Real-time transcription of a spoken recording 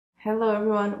Hello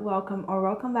everyone,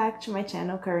 welcome back to my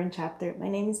channel, Current Chapter. My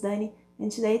name is Dani,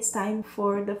 and today it's time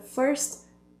for the first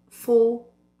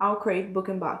full OWLCRATE book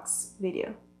and box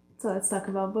video. So let's talk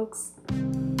about books.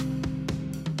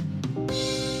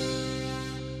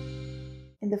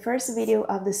 In the first video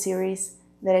of the series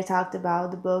that I talked about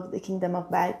the book The Kingdom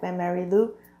of Bag by Mary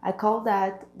Lou, I called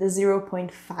that the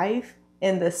 0.5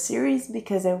 in the series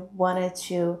because I wanted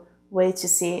to wait to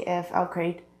see if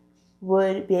OWLCRATE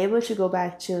would be able to go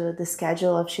back to the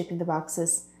schedule of shipping the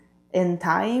boxes in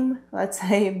time, let's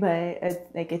say, but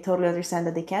I totally understand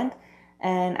that they can't.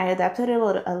 And I adapted it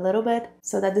a little bit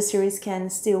so that the series can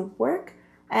still work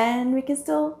and we can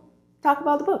still talk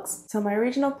about the books. So my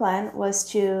original plan was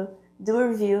to do a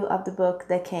review of the book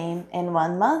that came in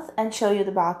 1 month and show you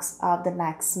the box of the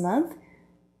next month,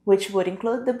 which would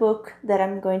include the book that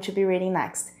I'm going to be reading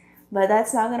next. But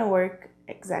that's not gonna work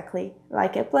exactly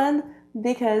like I planned,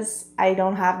 because I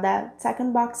don't have that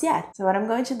second box yet. So what I'm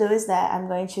going to do is that I'm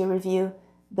going to review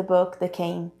the book that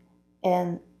came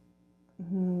in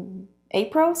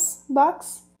April's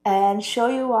box and show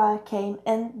you what came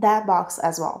in that box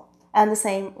as well. And the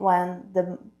same when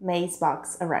the May's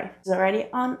box arrived. It's already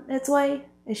on its way.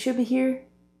 It should be here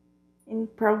in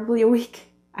probably a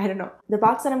week. I don't know. The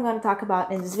box that I'm going to talk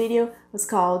about in this video was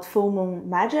called Full Moon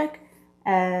Magic,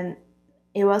 and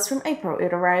it was from April.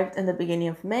 It arrived in the beginning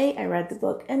of May. I read the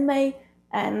book in May,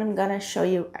 and I'm gonna show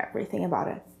you everything about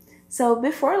it. So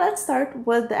before, let's start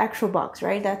with the actual box,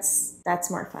 right?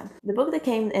 That's more fun. The book that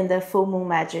came in the Full Moon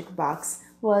Magic box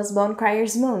was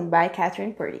Crier's Moon by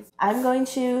Catherine Purdy. I'm going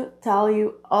to tell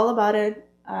you all about it,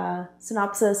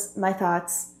 synopsis, my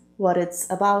thoughts, what it's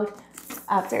about,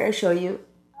 after I show you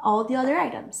all the other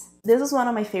items. This was one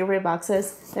of my favorite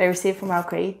boxes that I received from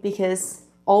OWLCRATE because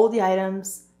all the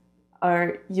items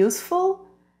are useful,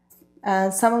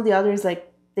 and some of the others,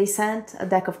 like, they sent a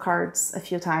deck of cards a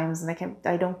few times, and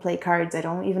I don't play cards. I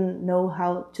don't even know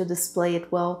how to display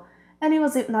it well, and it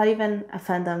was not even a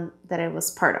fandom that I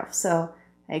was part of, so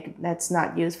like that's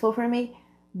not useful for me.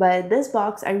 But this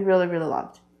box I really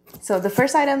loved. So the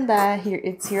first item that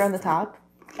it's here on the top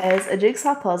is a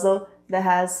jigsaw puzzle that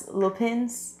has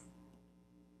Lupin's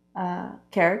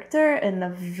character in a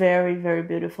very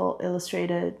beautiful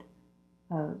illustrated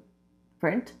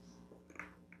print.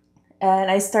 And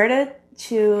I started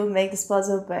to make this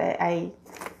puzzle, but I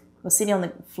was sitting on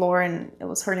the floor and it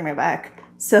was hurting my back,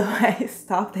 so I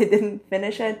stopped. I didn't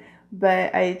finish it,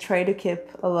 but I tried to keep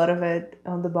a lot of it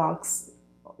on the box.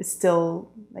 It's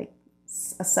still like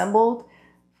assembled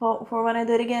for when I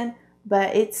did again,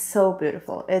 but it's so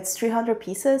beautiful. It's 300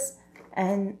 pieces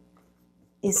and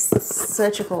it's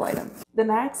such a cool item. The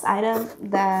next item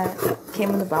that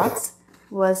came in the box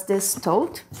was this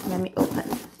tote. Let me open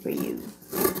it for you.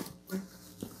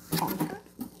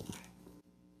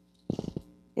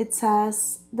 It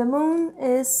says, "The moon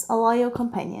is a loyal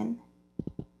companion."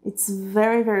 It's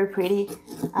very pretty.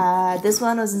 This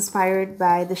one was inspired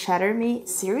by the Shatter Me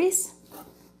series,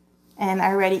 and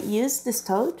I already used this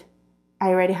tote. I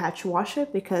already had to wash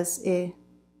it because it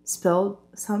spilled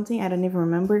something. I don't even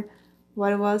remember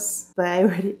what it was, but I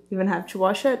already even have to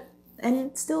wash it, and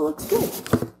it still looks good.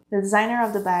 The designer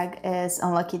of the bag is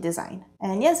Unlucky Design,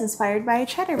 and yes, inspired by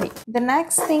Shatter Me. The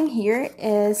next thing here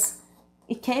is,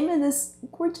 it came in this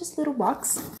gorgeous little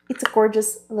box. It's a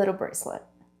gorgeous little bracelet.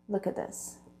 Look at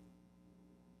this.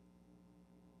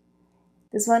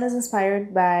 This one is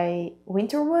inspired by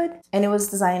Winterwood, and it was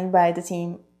designed by the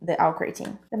OWLCRATE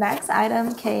team. The next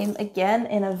item came again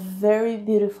in a very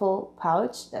beautiful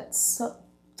pouch that's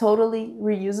totally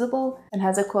reusable and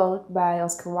has a quote by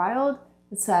Oscar Wilde.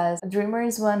 It says, "A dreamer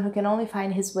is one who can only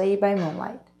find his way by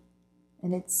moonlight."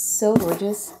 And it's so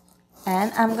gorgeous.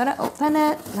 And I'm gonna open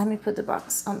it. Let me put the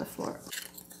box on the floor.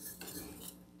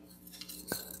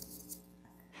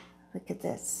 Look at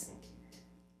this.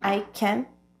 I can't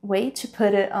wait to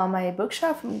put it on my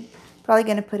bookshelf. I'm probably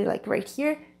gonna put it like right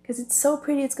here because it's so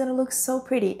pretty. It's gonna look so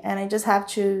pretty. And I just have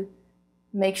to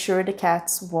make sure the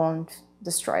cats won't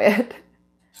destroy it.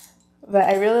 But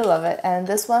I really love it. And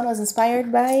this one was inspired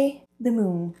by the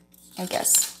moon, I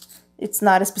guess. It's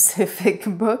not a specific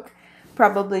book,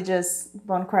 probably just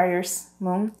Crier's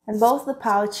Moon. And both the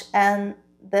pouch and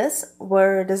this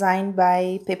were designed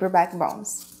by Paperback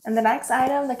Bones. And the next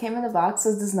item that came in the box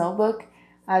was this notebook.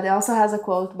 It also has a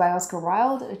quote by Oscar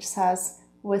Wilde, which says,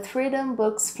 "With freedom,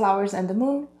 books, flowers, and the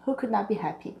moon, who could not be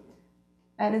happy?"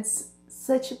 And it's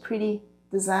such a pretty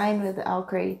design with the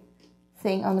OWLCRATE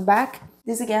thing on the back.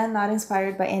 This again, not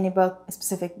inspired by any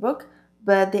specific book,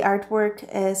 but the artwork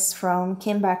is from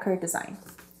Kim Becker Design.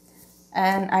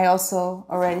 And I also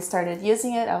already started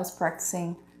using it. I was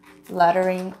practicing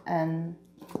lettering and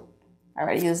I I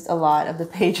already used a lot of the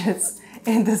pages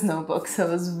in this notebook, so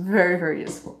it was very, very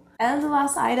useful. And the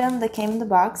last item that came in the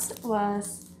box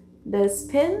was this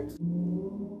pin.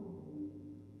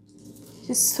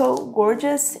 Just so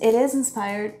gorgeous. It is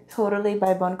inspired totally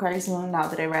by Bonecrier's Moon. Now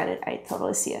that I read it, I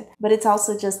totally see it. But it's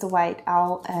also just a white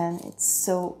owl and it's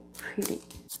so pretty.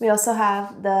 We also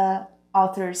have the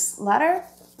author's letter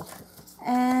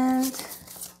and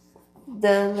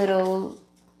the little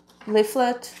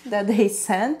leaflet that they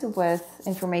sent with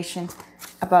information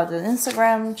about the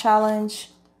Instagram challenge,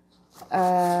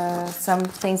 some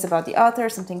things about the author,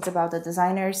 some things about the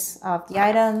designers of the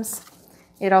items.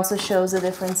 It also shows the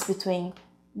difference between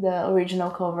the original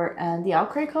cover and the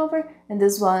OWLCRATE cover. And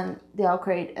this one, the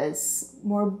OWLCRATE is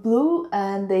more blue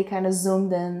and they kind of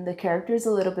zoomed in the characters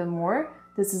a little bit more.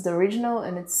 This is the original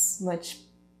and it's much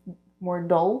more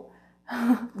dull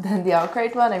than the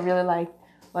OWLCRATE one. I really like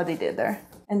what they did there.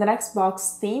 And the next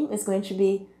box theme is going to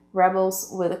be Rebels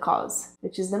with a Cause,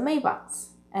 which is the May box.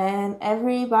 And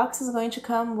every box is going to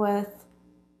come with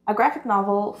a graphic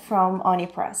novel from Oni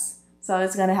Press. So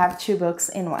it's going to have 2 books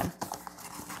in one.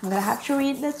 I'm going to have to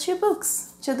read the 2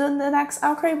 books to do the next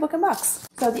OWLCRATE book and box.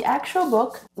 So the actual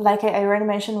book, like I already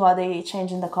mentioned what they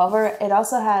changed in the cover, it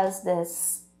also has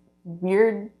this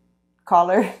weird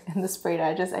color in the sprayed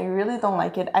edges. I really don't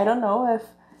like it. I don't know if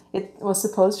it was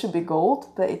supposed to be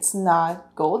gold, but it's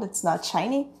not gold. It's not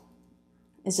shiny.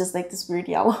 It's just like this weird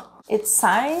yellow. It's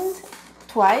signed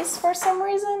twice for some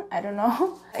reason. I don't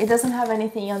know. It doesn't have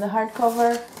anything on the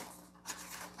hardcover,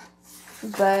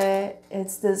 but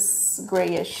it's this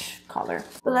grayish color.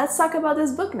 But let's talk about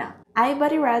this book now. I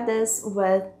buddy read this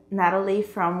with Natalie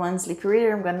from One Sleepy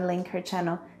Reader. I'm gonna link her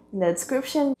channel in the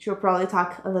description. She'll probably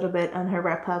talk a little bit on her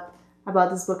wrap-up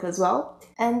about this book as well.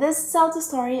 And this tells the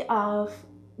story of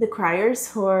the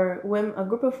Criers, who are a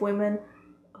group of women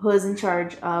who is in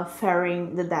charge of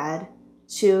ferrying the dead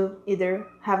to either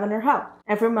heaven or hell.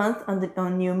 Every month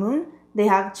on new moon, they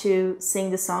have to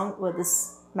sing the song with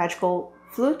this magical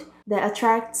flute that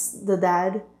attracts the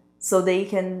dead so they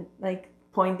can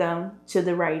point them to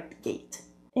the right gate.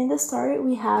 In the story,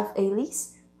 we have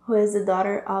Elise, who is the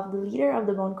daughter of the leader of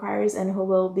the Bone Criers and who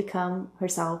will become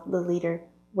herself the leader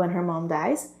when her mom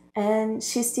dies. And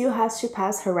she still has to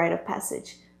pass her rite of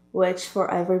passage, which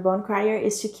for every Bone Crier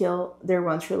is to kill their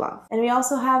one true love. And we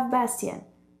also have Bastien,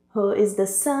 who is the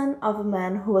son of a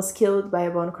man who was killed by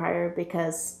a Bone Crier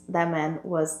because that man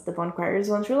was the Bone Crier's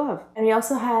one true love. And we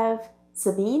also have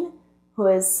Sabine, who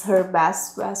is her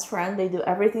best friend. They do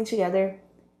everything together,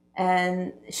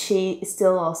 and she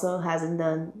still also hasn't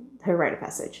done her rite of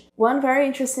passage. One very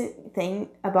interesting thing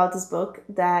about this book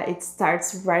that it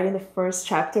starts right in the first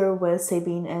chapter with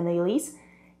Sabine and Elise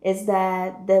is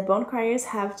that the Bone Criers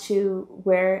have to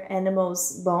wear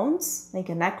animals' bones, like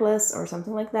a necklace or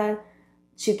something like that,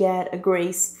 to get a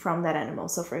grace from that animal.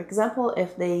 So for example,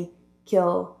 if they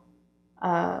kill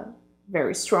a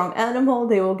very strong animal,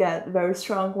 they will get very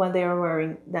strong when they are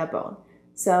wearing that bone.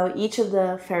 So each of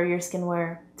the farriers can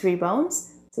wear 3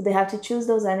 bones. So they have to choose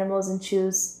those animals and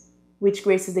choose which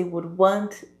graces they would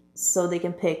want so they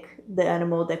can pick the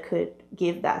animal that could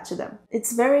give that to them.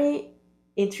 It's very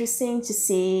interesting to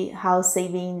see how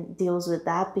Sabine deals with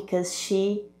that because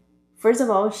first of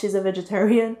all, she's a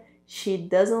vegetarian. She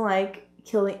doesn't like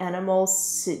killing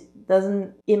animals. She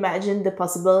doesn't imagine the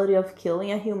possibility of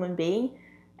killing a human being,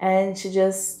 and she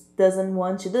just doesn't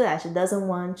want to do that. She doesn't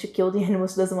want to kill the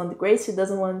animals. She doesn't want the grace. She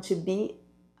doesn't want to be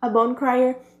a Bone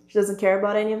Crier. She doesn't care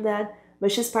about any of that,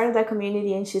 but she's part of that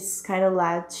community and she's kind of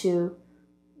glad to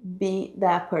be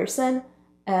that person.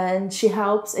 And she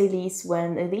helps Elise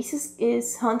when Elise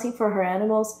is hunting for her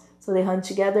animals, so they hunt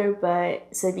together,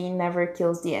 but Sabine never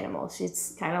kills the animals.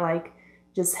 She's kind of like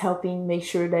just helping make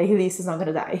sure that Elise is not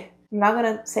gonna die. I'm not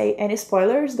gonna say any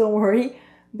spoilers, don't worry,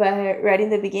 but right in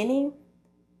the beginning,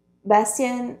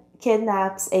 Bastien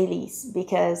kidnaps Elise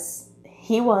because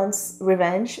he wants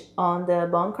revenge on the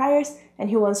Bone Criers and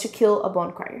he wants to kill a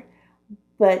Bone Crier.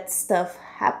 But stuff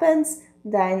happens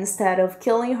that instead of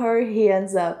killing her, he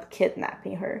ends up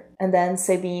kidnapping her. And then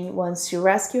Sabine wants to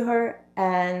rescue her,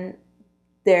 and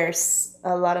there's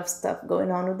a lot of stuff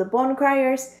going on with the Bone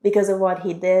Criers. Because of what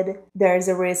he did, there's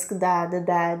a risk that the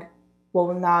dead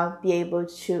will not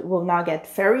get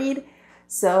ferried.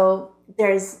 So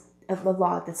there's a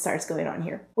lot that starts going on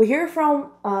here. We hear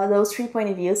from those 3 point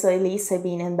of view, so Elise,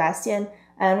 Sabine, and Bastien.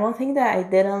 And one thing that I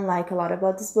didn't like a lot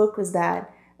about this book was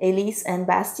that Elise and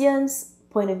Bastien's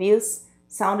point of views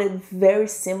sounded very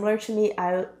similar to me.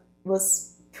 I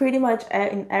was pretty much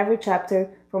in every chapter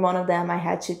from one of them, I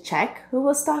had to check who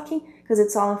was talking because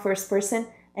it's all in first person,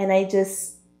 and I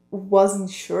just wasn't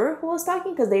sure who was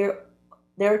talking because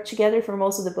they're together for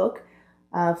most of the book.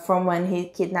 from when he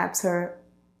kidnaps her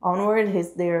onward.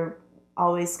 They're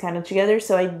always kind of together,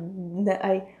 so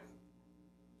I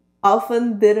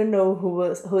often didn't know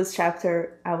whose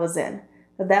chapter I was in.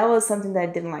 But that was something that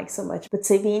I didn't like so much. But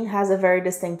Sabine has a very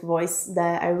distinct voice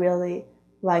that I really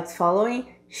liked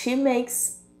following. She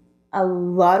makes a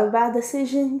lot of bad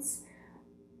decisions,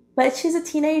 but she's a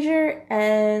teenager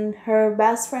and her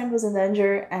best friend was in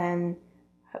danger and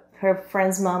her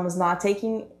friend's mom was not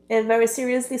taking it very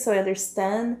seriously, so I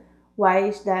understand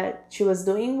why that she was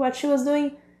doing what she was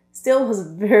doing. Still was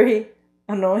very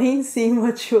annoying seeing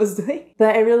what she was doing,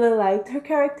 but I really liked her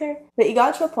character. But it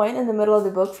got to a point in the middle of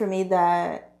the book for me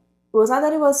that it was not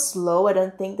that it was slow. I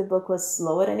don't think the book was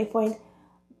slow at any point,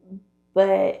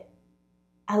 but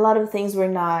a lot of things were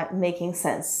not making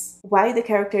sense. Why the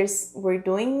characters were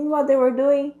doing what they were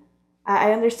doing,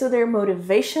 I understood their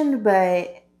motivation,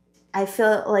 but I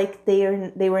felt like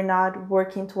they were not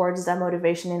working towards that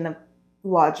motivation in a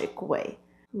logical way.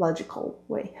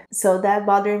 So that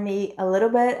bothered me a little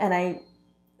bit, and I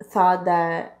thought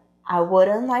that I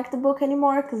wouldn't like the book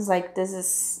anymore because like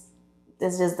this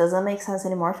just doesn't make sense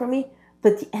anymore for me.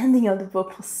 But the ending of the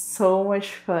book was so much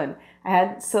fun. I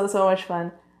had so much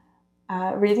fun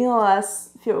reading the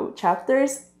last few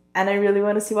chapters, and I really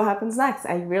want to see what happens next.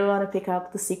 I really want to pick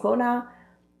up the sequel now,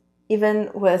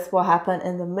 even with what happened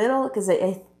in the middle, because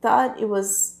I thought it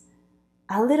was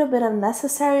a little bit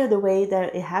unnecessary. The way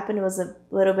that it happened, it was a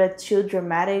little bit too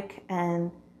dramatic,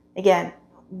 and again,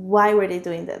 why were they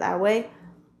doing that way?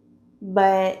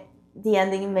 But the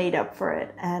ending made up for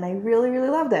it, and I really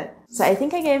loved it. So I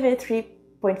think I gave it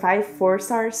 3.5, 4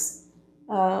 stars,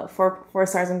 4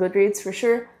 stars on Goodreads for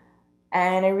sure,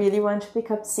 and I really want to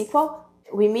pick up the sequel.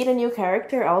 We meet a new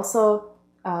character also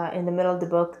in the middle of the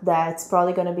book that's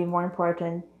probably going to be more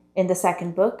important in the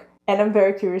second book, and I'm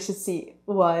very curious to see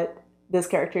what this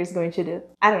character is going to do.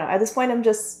 I don't know, at this point I'm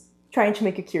just trying to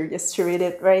make you curious to read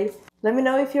it, right? Let me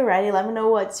know if you're ready. Let me know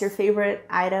what's your favorite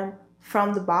item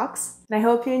from the box. And I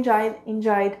hope you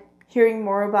enjoyed hearing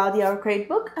more about the OWLCRATE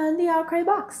book and the OWLCRATE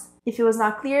box. If it was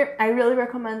not clear, I really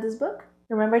recommend this book.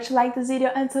 Remember to like this video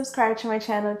and subscribe to my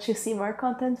channel to see more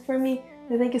content from me.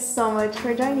 And thank you so much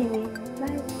for joining me.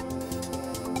 Bye!